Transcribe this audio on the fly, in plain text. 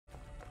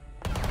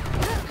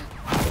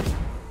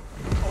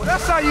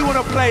you want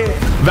to play it.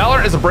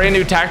 VALORANT is a brand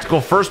new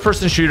tactical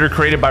first-person shooter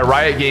created by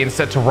Riot Games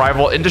set to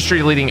rival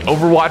industry-leading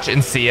Overwatch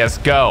and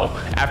CSGO.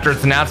 After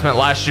its announcement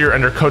last year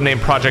under codename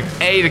Project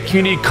A, the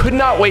community could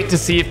not wait to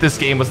see if this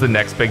game was the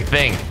next big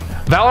thing.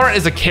 VALORANT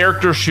is a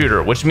character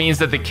shooter, which means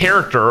that the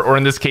character, or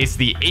in this case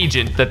the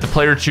agent that the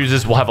player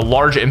chooses, will have a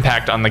large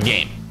impact on the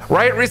game.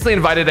 Riot recently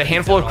invited a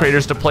handful of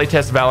creators to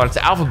playtest Valorant's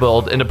alpha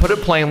build, and to put it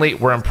plainly,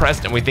 we're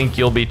impressed and we think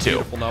you'll be too.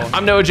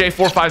 I'm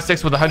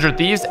NoahJ456 with 100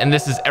 Thieves, and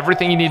this is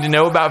everything you need to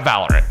know about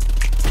Valorant.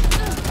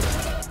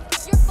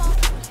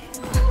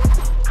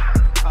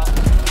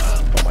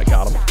 Oh my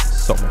god, I'm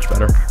so much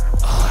better.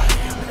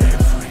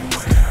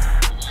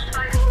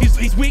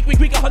 He's weak,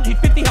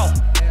 150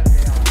 health.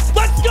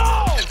 Let's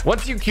go!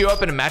 Once you queue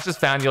up and a match is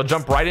found, you'll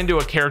jump right into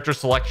a character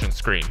selection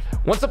screen.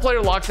 Once the player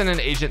locks in an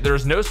agent, there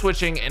is no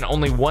switching and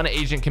only one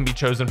agent can be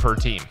chosen per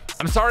team.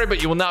 I'm sorry,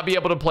 but you will not be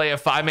able to play a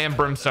 5-man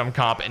Brimstone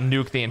comp and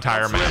nuke the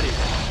entire map.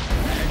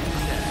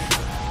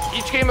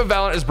 Each game of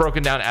Valorant is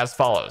broken down as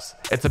follows.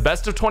 It's a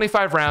best of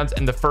 25 rounds,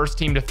 and the first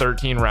team to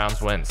 13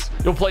 rounds wins.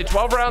 You'll play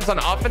 12 rounds on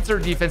offense or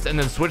defense and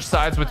then switch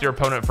sides with your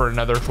opponent for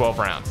another 12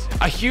 rounds.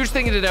 A huge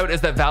thing to note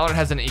is that Valorant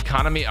has an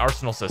economy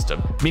arsenal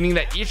system, meaning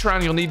that each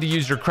round you'll need to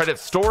use your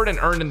credits stored and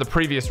earned in the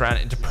previous round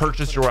and to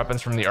purchase your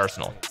weapons from the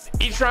arsenal.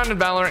 Each round in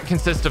Valorant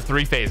consists of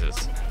 3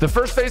 phases. The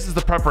first phase is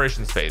the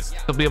preparations phase.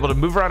 You'll be able to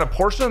move around a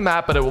portion of the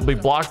map, but it will be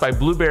blocked by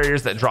blue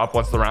barriers that drop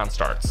once the round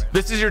starts.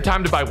 This is your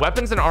time to buy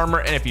weapons and armor,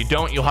 and if you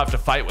don't, you'll have to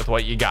fight with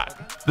what you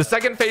got. The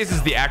second phase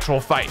is the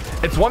actual fight.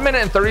 It's 1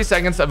 minute and 30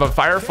 seconds of a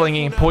fire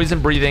flinging, poison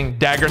breathing,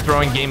 dagger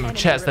throwing game of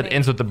chess that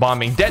ends with the bomb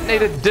being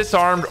detonated,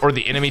 disarmed, or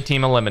the enemy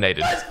team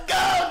eliminated. Let's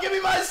go! Give me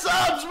my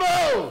subs,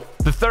 bro!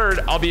 The third,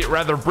 albeit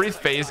rather brief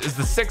phase, is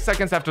the 6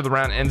 seconds after the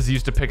round ends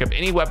used to pick up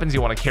any weapons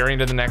you want to carry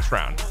into the next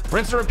round.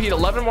 Rinse and repeat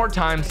 11 more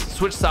times,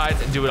 switch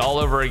sides, and do it all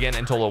over again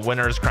until a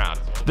winner is crowned.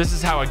 This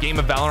is how a game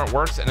of Valorant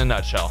works in a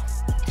nutshell.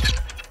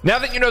 Now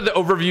that you know the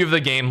overview of the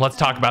game, let's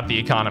talk about the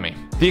economy.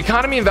 The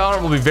economy in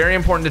Valorant will be very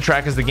important to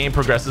track as the game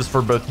progresses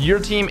for both your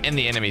team and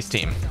the enemy's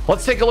team.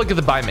 Let's take a look at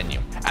the buy menu.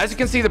 As you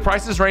can see, the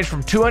prices range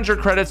from 200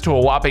 credits to a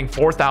whopping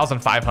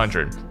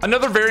 4,500.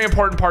 Another very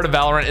important part of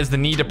Valorant is the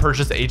need to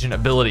purchase agent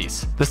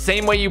abilities. The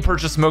same way you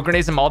purchase smoke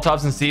grenades and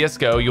Molotovs in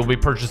CSGO, you'll be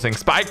purchasing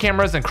spy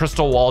cameras and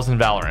crystal walls in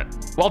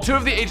Valorant. While 2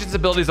 of the agent's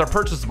abilities are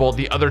purchasable,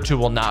 the other 2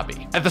 will not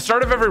be. At the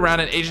start of every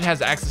round, an agent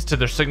has access to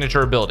their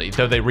signature ability,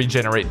 though they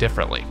regenerate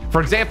differently.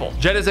 For example,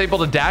 Jett is able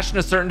to dash in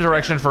a certain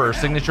direction for her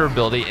signature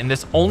ability, and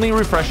this only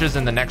refreshes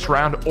in the next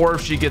round or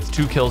if she gets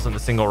 2 kills in the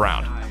single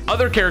round.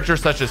 Other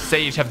characters such as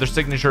Sage have their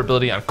signature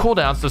ability on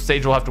cooldown, so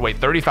Sage will have to wait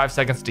 35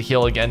 seconds to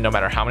heal again no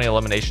matter how many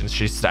eliminations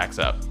she stacks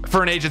up.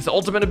 For an agent's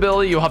ultimate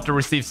ability, you'll have to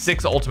receive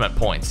 6 ultimate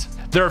points.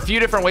 There are a few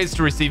different ways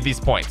to receive these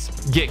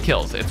points. Get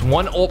kills. It's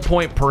 1 ult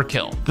point per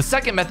kill. The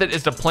second method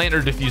is to plant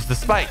or defuse the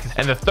spike,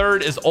 and the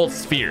third is ult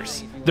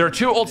spheres. There are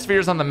 2 ult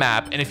spheres on the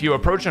map, and if you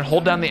approach and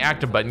hold down the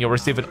active button, you'll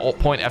receive an ult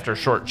point after a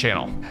short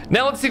channel.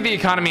 Now let's see the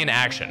economy in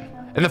action.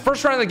 In the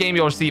first round of the game,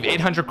 you'll receive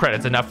 800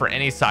 credits, enough for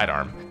any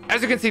sidearm.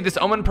 As you can see, this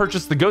Omen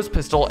purchased the Ghost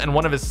Pistol and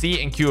one of his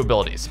C and Q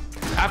abilities.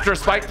 After a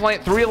spike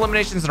plant, 3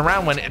 eliminations in a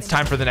round win, it's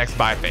time for the next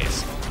buy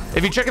phase.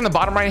 If you check in the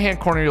bottom right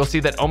hand corner, you'll see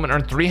that Omen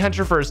earned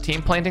 300 for his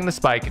team planting the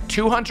spike,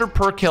 200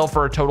 per kill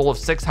for a total of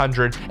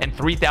 600, and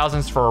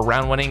 3,000 for a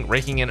round winning,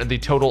 raking in the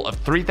total of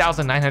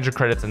 3,900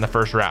 credits in the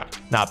first round.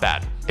 Not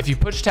bad. If you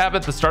push tab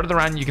at the start of the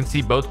round, you can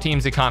see both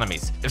teams'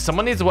 economies. If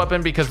someone needs a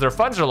weapon because their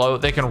funds are low,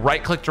 they can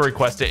right click to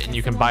request it and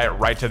you can buy it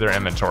right to their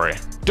inventory.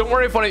 Don't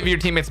worry if one of your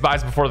teammates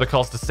buys before the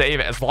calls to save.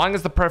 As long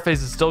as the prep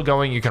phase is still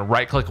going, you can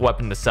right click a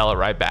weapon to sell it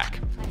right back.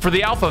 For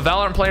the alpha,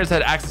 Valorant players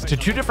had access to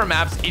 2 different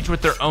maps, each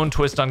with their own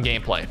twist on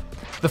gameplay.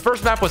 The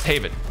first map was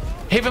Haven.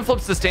 Haven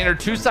flips the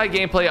standard 2-side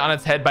gameplay on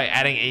its head by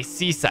adding a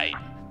C site.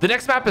 The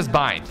next map is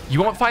Bind.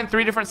 You won't find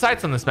 3 different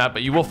sites on this map,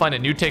 but you will find a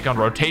new take on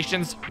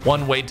rotations,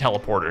 one-way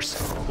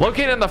teleporters.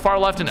 Located on the far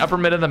left and upper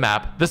mid of the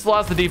map, this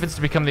allows the defense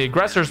to become the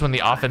aggressors when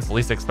the offense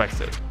least expects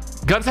it.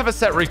 Guns have a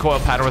set recoil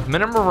pattern with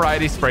minimum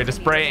variety spray to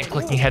spray, and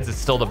clicking heads is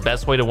still the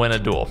best way to win a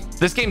duel.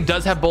 This game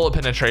does have bullet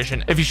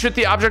penetration. If you shoot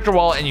the object or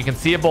wall and you can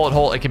see a bullet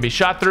hole, it can be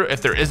shot through.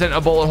 If there isn't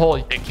a bullet hole,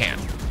 it can.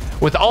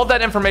 With all of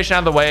that information out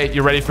of the way,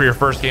 you're ready for your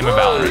first game of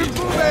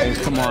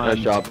Valorant. Come on. Nice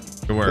job.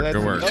 Good work,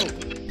 good work.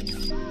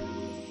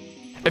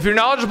 If you're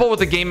knowledgeable with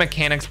the game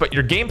mechanics, but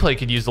your gameplay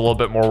could use a little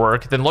bit more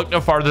work, then look no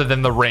farther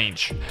than the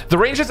range. The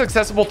range is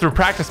accessible through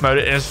practice mode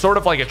and is sort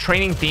of like a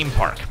training theme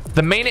park.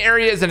 The main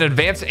area is an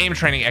advanced aim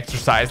training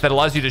exercise that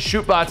allows you to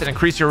shoot bots and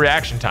increase your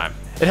reaction time.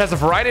 It has a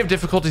variety of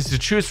difficulties to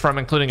choose from,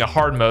 including a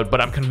hard mode,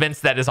 but I'm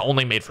convinced that is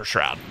only made for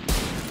Shroud.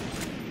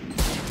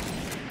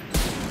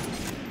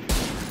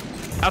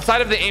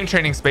 Outside of the aim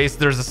training space,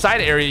 there's a side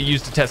area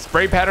used to test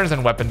spray patterns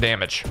and weapon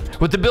damage.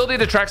 With the ability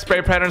to track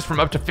spray patterns from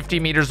up to 50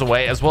 meters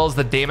away, as well as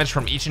the damage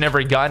from each and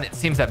every gun, it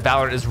seems that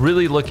Valorant is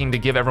really looking to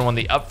give everyone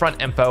the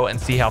upfront info and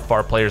see how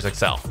far players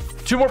excel.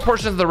 2 more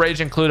portions of the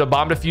range include a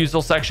bomb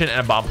defusal section and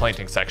a bomb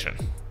planting section.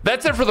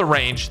 That's it for the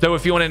range, though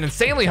if you want an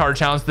insanely hard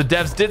challenge, the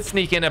devs did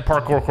sneak in a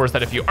parkour course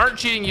that if you aren't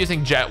cheating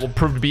using Jett will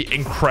prove to be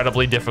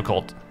incredibly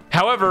difficult.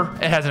 However,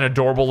 it has an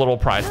adorable little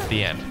prize at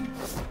the end.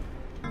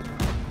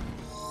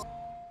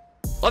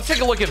 Let's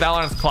take a look at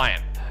Valorant's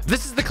client.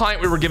 This is the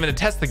client we were given to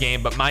test the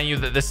game, but mind you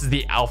that this is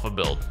the alpha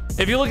build.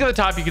 If you look at the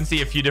top, you can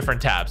see a few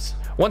different tabs.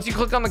 Once you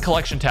click on the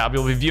collection tab,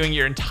 you'll be viewing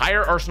your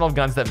entire arsenal of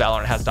guns that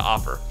Valorant has to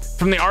offer.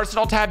 From the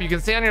arsenal tab, you can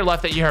see on your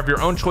left that you have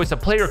your own choice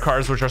of player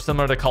cards, which are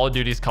similar to Call of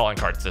Duty's calling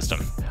card system.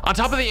 On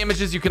top of the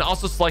images, you can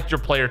also select your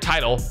player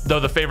title, though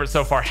the favorite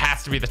so far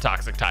has to be the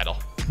toxic title.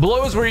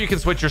 Below is where you can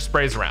switch your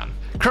sprays around.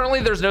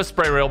 Currently, there's no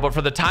spray rail, but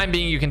for the time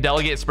being, you can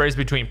delegate sprays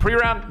between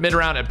pre-round,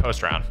 mid-round, and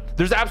post-round.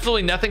 There's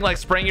absolutely nothing like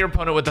spraying your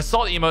opponent with the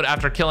salt emote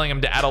after killing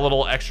him to add a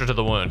little extra to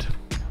the wound.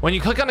 When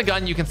you click on a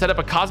gun, you can set up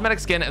a cosmetic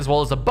skin as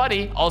well as a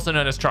buddy, also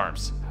known as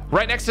charms.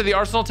 Right next to the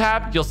arsenal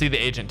tab, you'll see the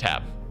agent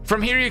tab.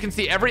 From here, you can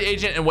see every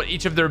agent and what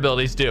each of their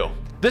abilities do.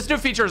 This new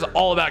feature is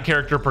all about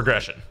character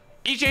progression.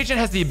 Each agent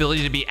has the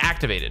ability to be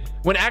activated.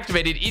 When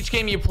activated, each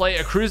game you play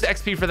accrues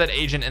XP for that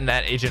agent and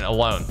that agent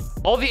alone.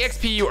 All the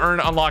XP you earn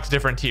unlocks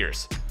different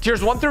tiers.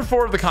 Tiers 1 through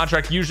 4 of the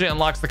contract usually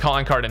unlocks the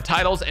calling card and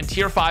titles, and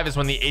tier 5 is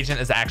when the agent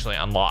is actually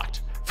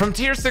unlocked. From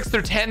tier 6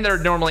 through 10, there are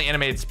normally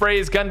animated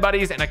sprays, gun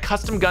buddies, and a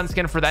custom gun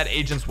skin for that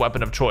agent's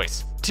weapon of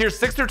choice. Tiers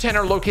 6 through 10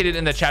 are located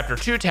in the Chapter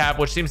 2 tab,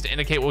 which seems to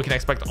indicate we can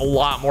expect a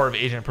lot more of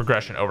agent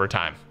progression over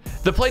time.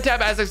 The play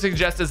tab, as it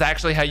suggests, is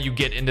actually how you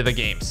get into the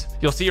games.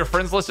 You'll see your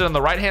friends listed on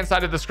the right-hand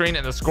side of the screen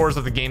and the scores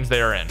of the games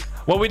they are in.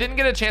 While we didn't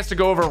get a chance to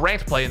go over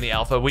ranked play in the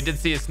alpha, we did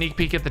see a sneak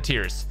peek at the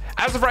tiers.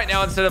 As of right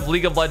now, instead of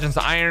League of Legends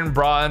Iron,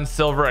 Bronze,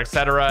 Silver,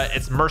 etc.,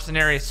 it's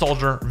Mercenary,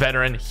 Soldier,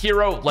 Veteran,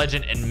 Hero,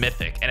 Legend, and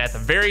Mythic, and at the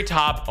very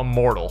top,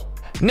 Immortal.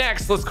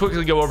 Next, let's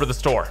quickly go over the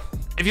store.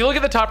 If you look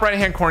at the top right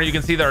hand corner, you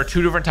can see there are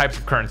two different types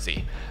of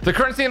currency. The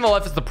currency on the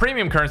left is the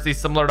premium currency,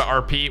 similar to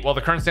RP, while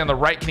the currency on the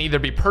right can either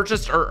be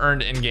purchased or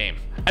earned in game.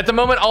 At the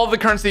moment, all of the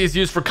currency is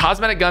used for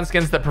cosmetic gun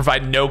skins that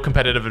provide no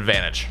competitive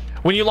advantage.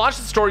 When you launch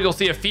the store, you'll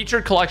see a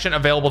featured collection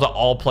available to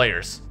all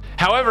players.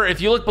 However,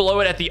 if you look below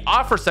it at the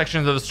offer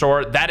sections of the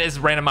store, that is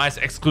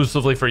randomized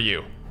exclusively for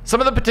you. Some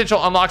of the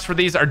potential unlocks for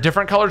these are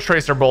different colored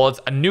tracer bullets,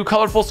 a new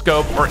colorful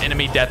scope, or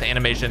enemy death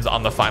animations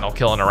on the final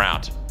kill in a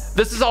round.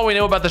 This is all we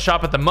know about the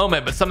shop at the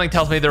moment, but something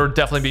tells me there will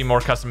definitely be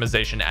more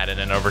customization added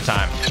in over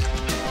time.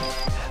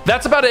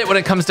 That's about it when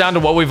it comes down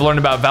to what we've learned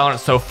about Valorant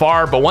so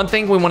far, but one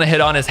thing we want to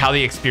hit on is how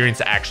the experience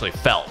actually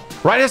felt.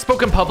 Riot has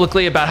spoken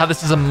publicly about how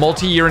this is a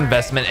multi-year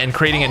investment, and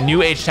creating a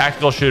new age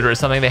tactical shooter is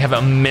something they have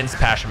immense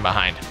passion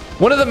behind.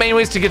 One of the main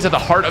ways to get to the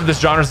heart of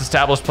this genre's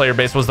established player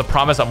base was the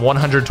promise of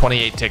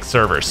 128-tick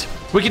servers.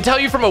 We can tell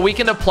you from a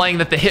weekend of playing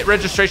that the hit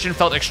registration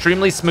felt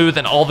extremely smooth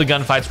and all the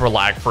gunfights were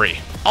lag-free.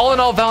 All in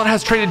all, Valorant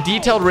has traded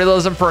detailed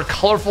realism for a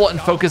colorful and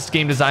focused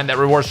game design that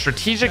rewards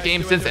strategic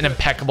game sense and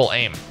impeccable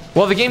aim.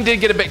 While the game did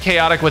get a bit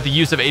chaotic with the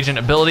use of agent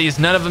abilities,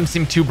 none of them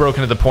seemed too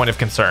broken to the point of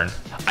concern.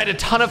 I had a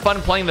ton of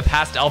fun playing the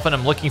past alpha, and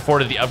I'm looking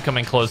forward to the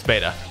upcoming closed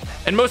beta.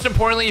 And most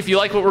importantly, if you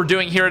like what we're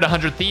doing here at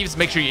 100 Thieves,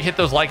 make sure you hit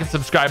those like and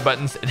subscribe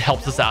buttons. It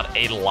helps us out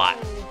a lot.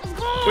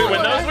 We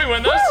win those, we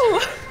win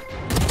those.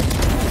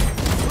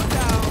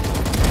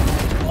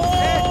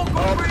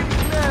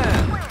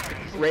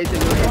 Raise the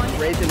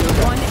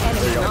move. One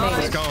enemy remaining.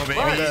 Let's go, baby.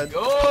 Let's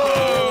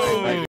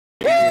go.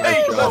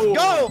 Hey, let's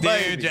go,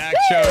 baby. Dude, Jack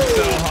showed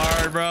so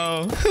hard,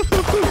 bro.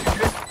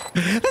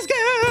 Let's go.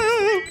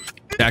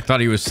 Jack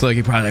thought he was slick.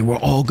 He probably like, we're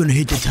all gonna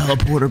hit the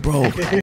teleporter, bro.